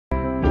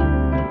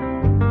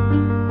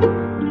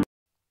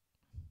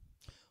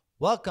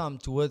Welcome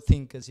to Word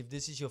Thinkers. If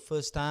this is your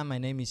first time, my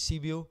name is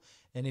Sibiu,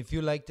 and if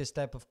you like this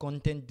type of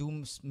content,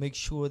 do make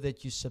sure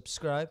that you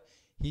subscribe,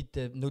 hit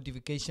the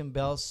notification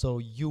bell so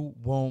you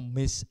won't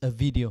miss a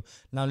video.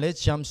 Now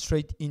let's jump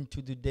straight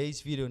into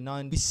today's video.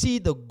 Now we see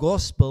the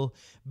gospel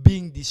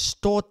being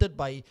distorted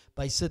by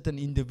certain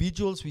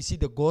individuals. We see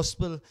the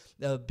gospel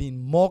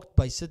being mocked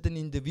by certain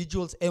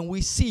individuals, and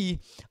we see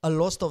a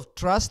loss of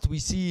trust. We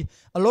see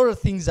a lot of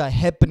things are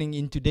happening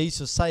in today's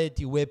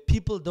society where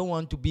people don't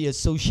want to be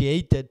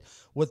associated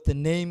with the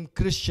name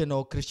Christian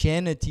or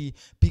Christianity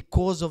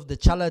because of the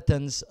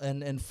charlatans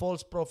and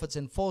false prophets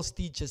and false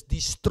teachers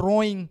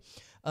destroying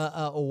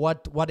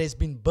what has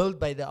been built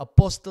by the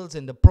apostles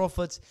and the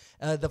prophets,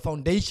 the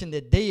foundation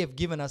that they have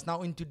given us.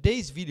 Now in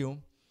today's video,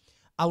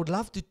 I would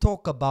love to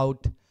talk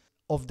about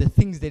of the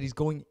things that is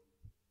going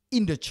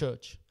in the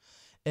church.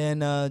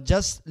 And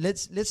just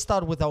let's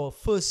start with our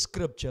first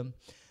scripture.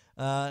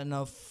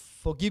 Now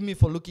forgive me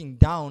for looking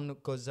down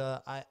because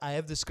I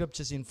have the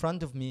scriptures in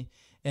front of me,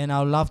 and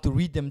I'd love to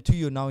read them to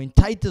you. Now in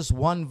Titus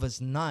 1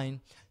 verse 9,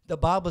 the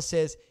Bible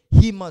says,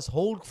 he must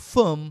hold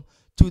firm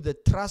to the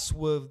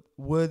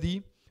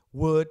trustworthy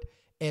word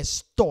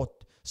as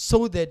taught,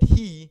 so that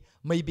he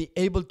may be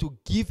able to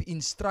give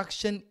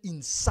instruction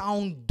in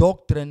sound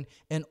doctrine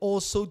and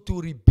also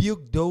to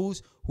rebuke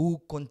those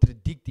who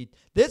contradict it.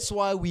 That's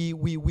why we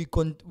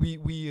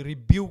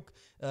rebuke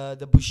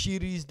the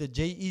bushiris,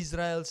 the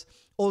Israels,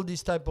 all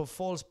these type of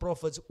false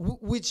prophets,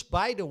 which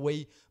by the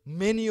way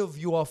many of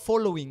you are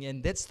following,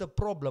 and that's the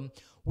problem.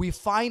 We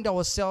find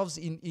ourselves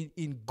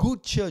in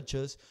good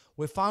churches.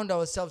 We found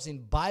ourselves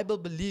in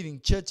Bible-believing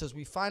churches.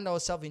 We find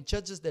ourselves in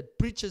churches that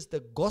preaches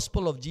the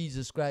gospel of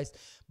Jesus Christ.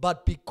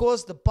 But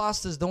because the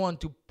pastors don't want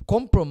to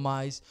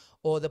compromise,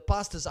 or the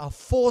pastors are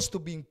forced to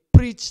being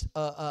preached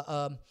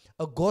a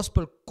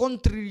gospel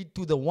contrary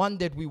to the one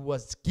that we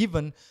was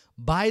given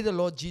by the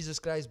Lord Jesus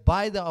Christ,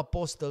 by the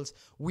apostles,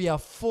 we are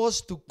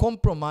forced to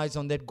compromise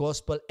on that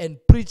gospel and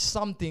preach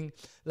something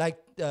like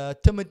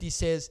Timothy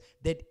says,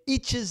 that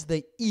itches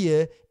the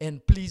ear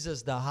and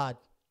pleases the heart.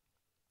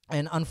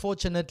 And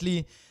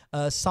unfortunately,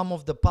 some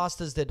of the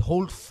pastors that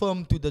hold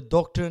firm to the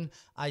doctrine,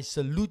 I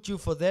salute you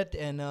for that,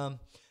 and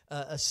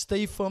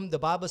stay firm. The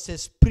Bible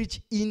says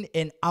preach in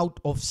and out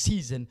of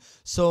season.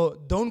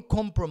 So don't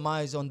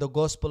compromise on the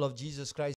gospel of Jesus Christ.